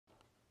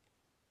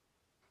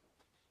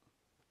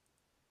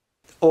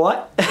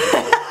Alright.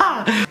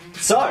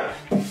 So,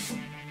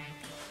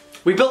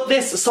 we built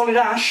this solid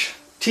ash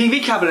TV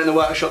cabinet in the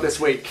workshop this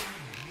week.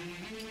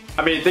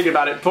 I mean, thinking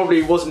about it,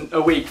 probably wasn't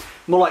a week,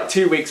 more like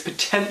 2 weeks,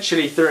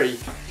 potentially 3.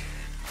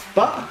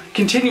 But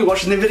continue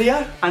watching the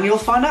video and you'll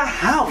find out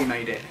how we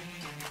made it.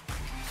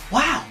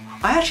 Wow,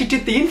 I actually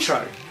did the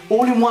intro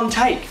all in one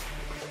take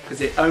because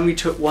it only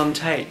took one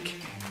take,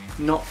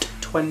 not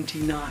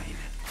 29.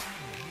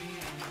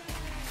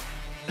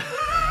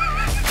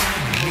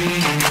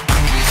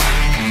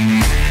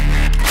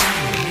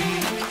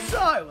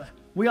 So,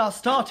 we are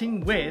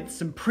starting with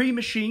some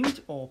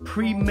pre-machined or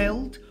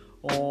pre-milled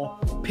or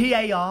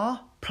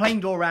PAR,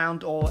 planed all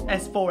round, or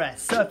S4S,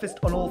 surfaced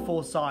on all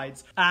 4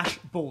 sides, ash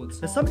boards.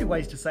 There's so many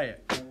ways to say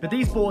it, but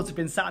these boards have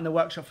been sat in the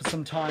workshop for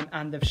some time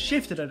and they've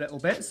shifted a little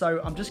bit, so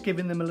I'm just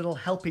giving them a little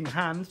helping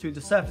hand through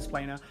the surface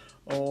planer,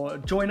 or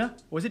joiner,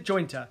 or is it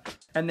jointer?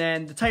 And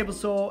then the table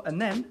saw, and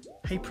then,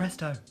 hey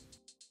presto.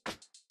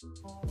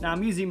 Now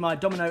I'm using my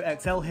Domino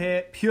XL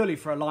here purely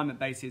for alignment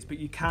bases, but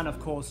you can of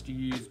course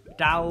use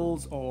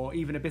dowels or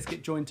even a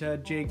biscuit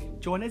jointer,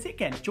 jig, joiner, is it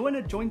again?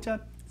 Joiner, jointer?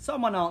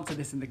 Someone answer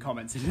this in the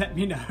comments and let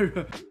me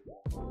know.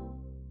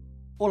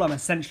 All I'm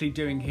essentially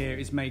doing here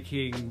is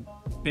making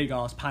big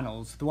ass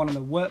panels. The one on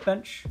the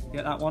workbench,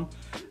 get that one,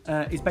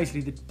 is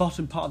basically the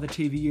bottom part of the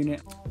TV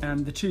unit,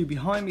 and the 2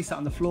 behind me sat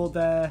on the floor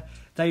there,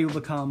 they will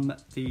become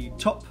the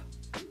top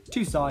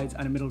 2 sides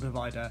and a middle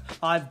divider.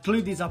 I've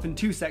glued these up in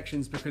 2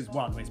 sections because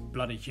 1 is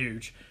bloody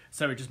huge,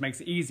 so it just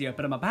makes it easier,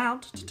 but I'm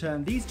about to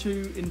turn these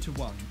 2 into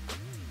 1.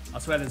 I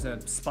swear there's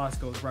a Spice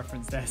Girls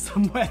reference there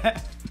somewhere.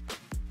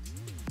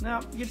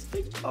 Now, you'd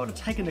think I would have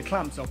taken the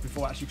clamps off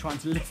before actually trying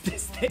to lift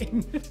this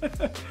thing.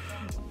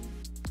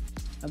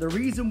 And the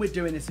reason we're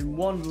doing this in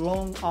one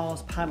long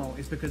arse panel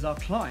is because our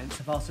clients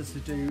have asked us to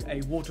do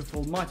a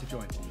waterfall mitre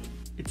joint.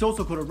 It's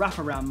also called a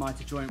wraparound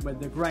mitre joint, where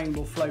the grain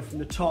will flow from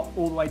the top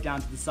all the way down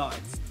to the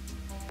sides.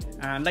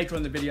 And later on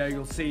in the video,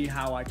 you'll see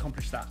how I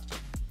accomplish that.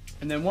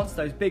 And then once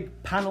those big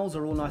panels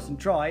are all nice and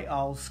dry,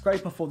 I'll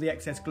scrape off all the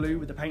excess glue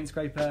with the paint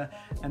scraper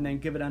and then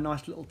give it a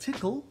nice little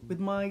tickle with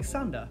my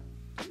sander.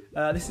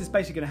 This is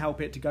basically going to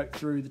help it to go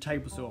through the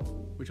table saw,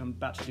 which I'm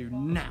about to do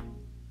now.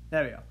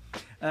 There we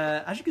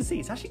are. As you can see,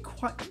 it's actually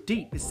quite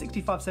deep. It's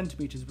 65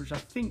 centimeters, which I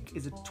think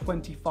is a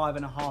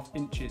 25.5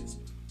 inches.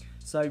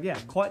 So yeah,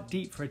 quite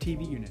deep for a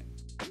TV unit.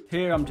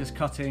 Here I'm just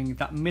cutting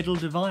that middle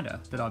divider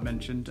that I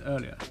mentioned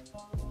earlier.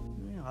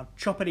 Yeah, I'll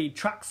choppity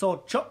track saw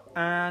chop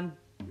and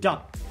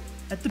done.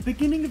 At the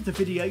beginning of the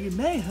video, you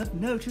may have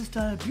noticed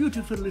a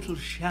beautiful little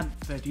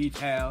chamfer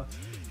detail.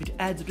 It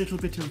adds a little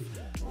bit of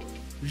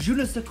je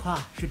ne sais quoi,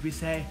 should we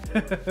say.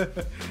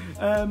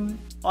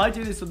 I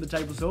do this on the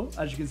table saw,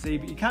 as you can see,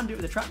 but you can do it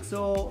with a track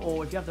saw,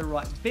 or if you have the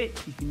right bit,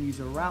 you can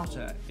use a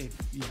router if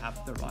you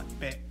have the right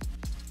bit.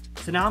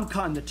 So now I'm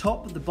cutting the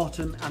top, the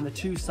bottom, and the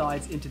 2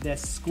 sides into their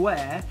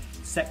square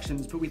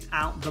sections, but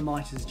without the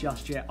mitres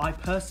just yet. I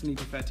personally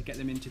prefer to get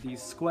them into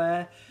these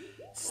square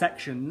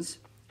sections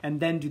and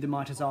then do the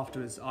mitres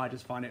afterwards. I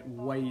just find it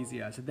way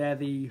easier. So they're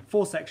the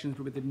 4 sections,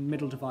 but with the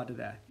middle divider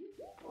there.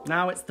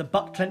 Now it's the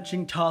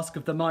butt-clenching task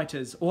of the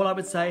mitres. All I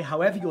would say,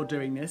 however you're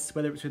doing this,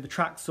 whether it's with the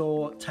track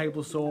saw,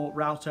 table saw,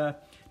 router,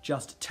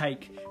 just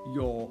take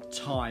your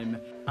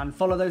time and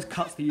follow those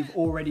cuts that you've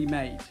already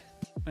made.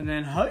 And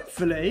then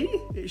hopefully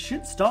it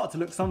should start to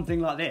look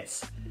something like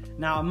this.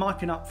 Now I'm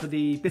marking up for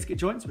the biscuit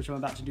joints, which I'm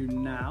about to do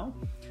now.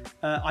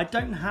 I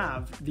don't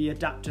have the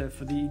adapter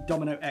for the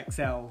Domino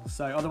XL,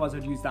 so otherwise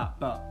I'd use that,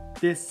 but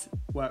this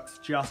works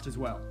just as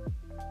well.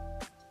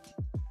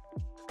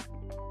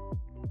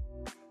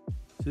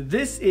 So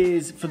this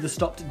is for the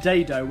stopped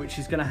dado, which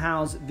is going to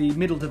house the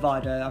middle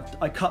divider.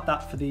 I cut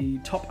that for the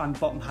top and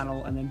bottom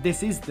panel, and then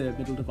this is the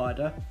middle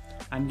divider.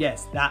 And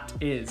yes, that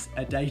is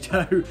a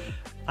dado.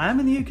 I am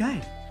in the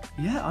UK.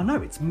 Yeah, I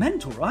know, it's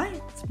mental, right?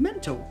 It's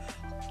mental.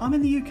 I'm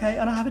in the UK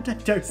and I have a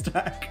dado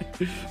stack.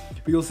 But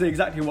you'll see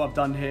exactly what I've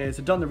done here. So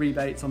I've done the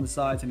rebates on the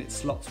sides and it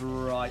slots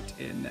right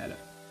in there.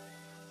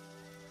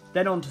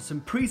 Then on to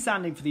some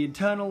pre-sanding for the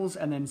internals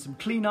and then some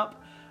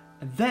cleanup.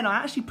 And then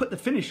I actually put the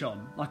finish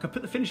on. Like I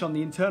put the finish on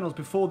the internals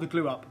before the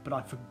glue up, but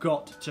I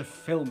forgot to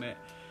film it.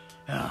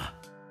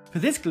 For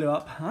this glue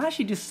up, I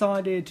actually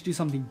decided to do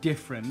something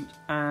different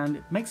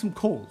and make some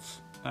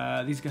cauls. These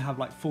are going to have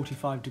like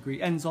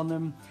 45-degree ends on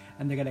them,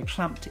 and they're going to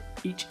clamp to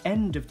each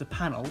end of the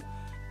panel,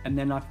 and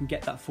then I can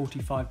get that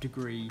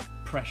 45-degree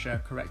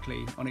pressure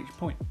correctly on each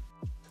point.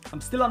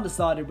 I'm still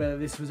undecided whether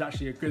this was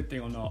actually a good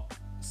thing or not.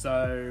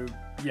 So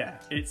yeah,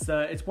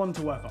 it's one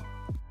to work on.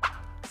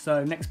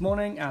 So next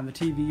morning, and the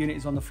TV unit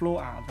is on the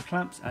floor out of the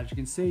clamps, as you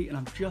can see, and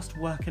I'm just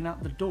working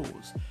out the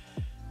doors.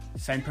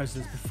 Same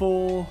process as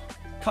before,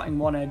 cutting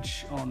one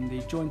edge on the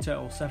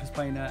jointer or surface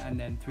planer, and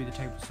then through the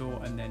table saw,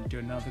 and then do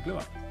another glue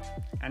up.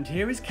 And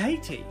here is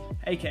Katie,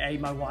 aka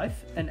my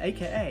wife, and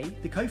aka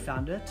the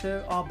co-founder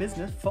to our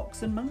business,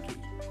 Fox and Monkey.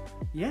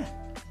 Yeah,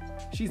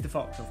 she's the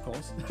fox, of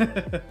course.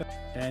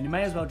 Then you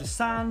may as well just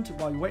sand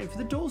while you're waiting for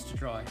the doors to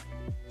dry.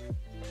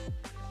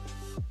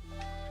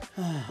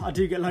 I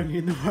do get lonely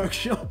in the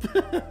workshop.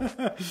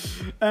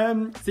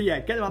 So yeah,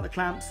 get them out the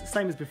clamps,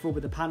 same as before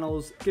with the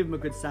panels, give them a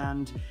good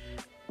sand,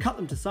 cut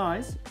them to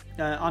size.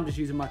 I'm just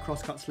using my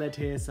crosscut sled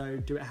here, so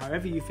do it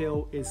however you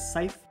feel is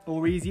safe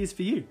or easiest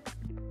for you.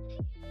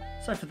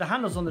 So for the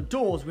handles on the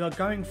doors, we are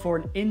going for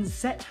an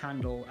inset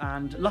handle,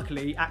 and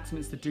luckily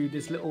Axminster do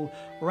this little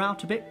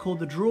router bit called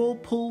the draw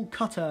pull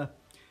cutter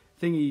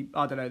thingy.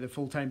 I don't know the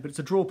full name, but it's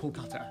a draw pull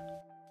cutter.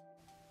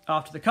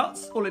 After the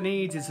cuts, all it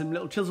needs is some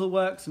little chisel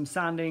work, some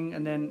sanding,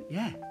 and then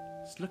yeah,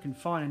 it's looking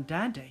fine and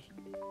dandy.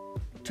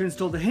 To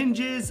install the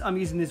hinges, I'm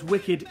using this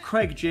wicked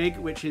Craig jig,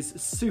 which is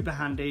super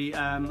handy.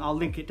 I'll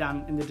link it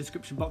down in the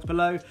description box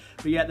below,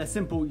 but yeah, they're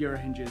simple Euro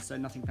hinges, so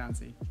nothing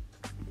fancy.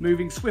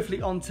 Moving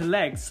swiftly on to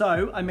legs.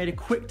 So I made a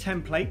quick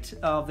template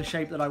of the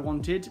shape that I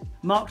wanted,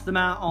 marked them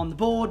out on the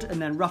board, and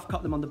then rough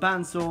cut them on the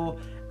bandsaw,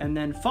 and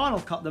then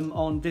final cut them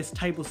on this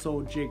table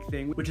saw jig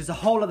thing, which is a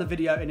whole other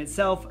video in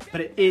itself,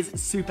 but it is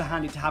super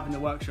handy to have in the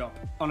workshop.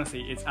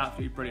 Honestly, it's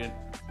absolutely brilliant.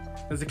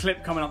 There's a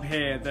clip coming up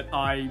here that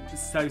I'm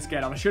so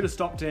scared of. I should have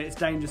stopped it, it's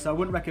dangerous, so I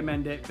wouldn't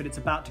recommend it, but it's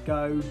about to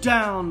go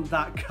down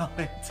that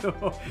gullet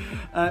door.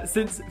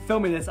 Since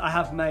filming this, I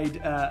have made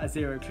a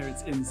zero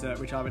clearance insert,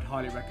 which I would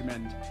highly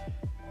recommend.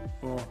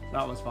 Oh,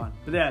 that was fun.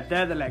 But yeah,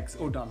 they're the legs,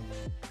 all done.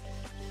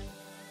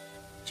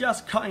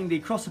 Just cutting the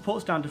cross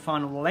supports down to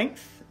final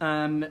length,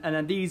 and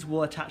then these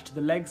will attach to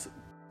the legs.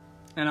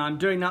 And I'm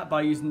doing that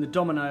by using the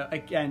domino.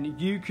 Again,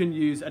 you can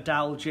use a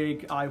dowel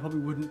jig. I probably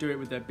wouldn't do it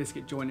with a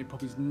biscuit joint, it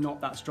probably is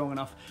not that strong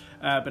enough,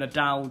 but a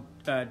dowel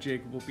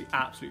jig will be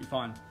absolutely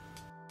fine.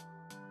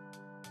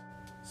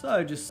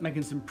 So just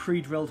making some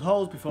pre-drilled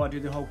holes before I do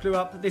the whole glue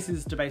up. This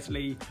is to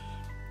basically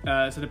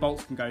so the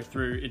bolts can go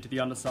through into the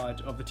underside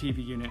of the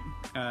TV unit,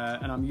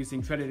 and I'm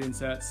using threaded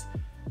inserts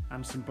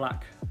and some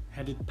black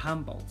headed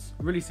pan bolts.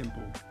 Really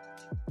simple.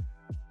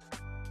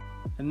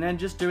 And then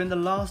just doing the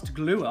last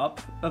glue up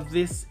of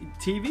this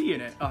TV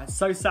unit. Oh, it's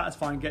so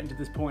satisfying getting to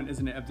this point,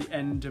 isn't it, of the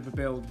end of a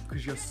build,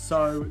 because you're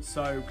so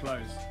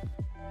close.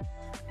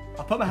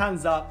 I put my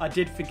hands up, I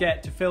did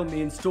forget to film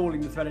me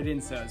installing the threaded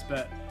inserts,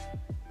 but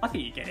I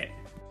think you get it.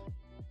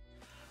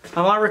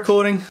 Am I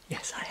recording?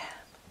 Yes, I am.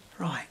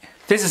 Right.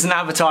 This isn't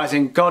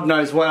advertising, God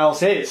knows what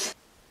else is.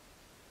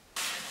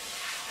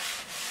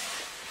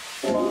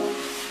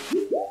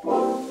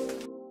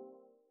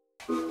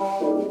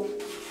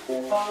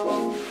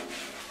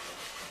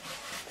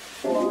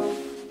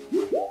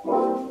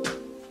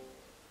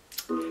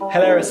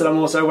 Hilarious that I'm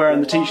also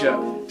wearing the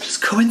t-shirt.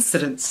 Just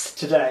coincidence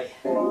today.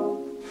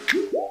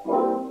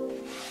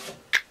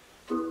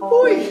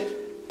 Oi!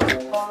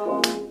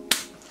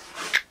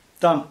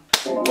 Done.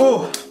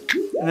 Oh,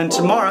 and then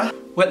tomorrow,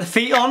 wet the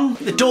feet on,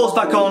 the doors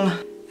back on,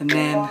 and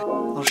then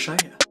I'll show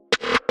you.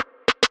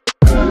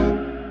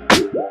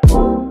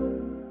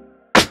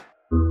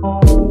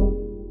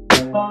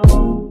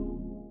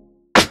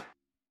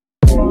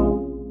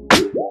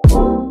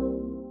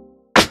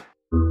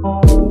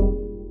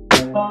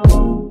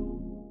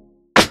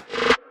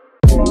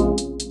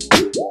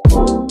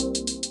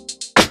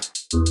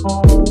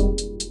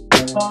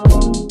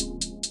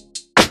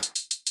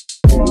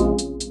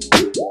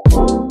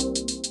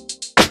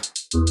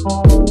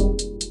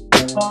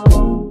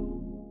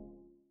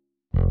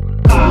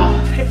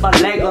 Hit my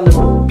leg on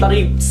the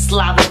bloody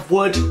slab of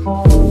wood.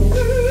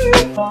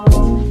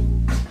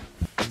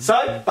 So,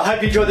 I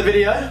hope you enjoyed the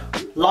video.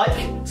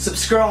 Like,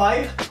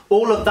 subscribe,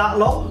 all of that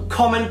lot.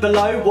 Comment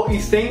below what you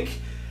think.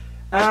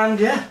 And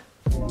yeah,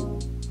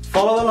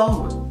 follow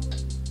along.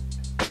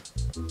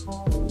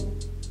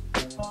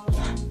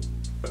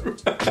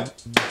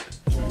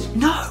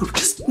 No,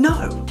 just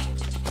no.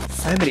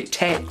 So many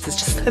texts, there's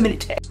just so many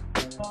texts.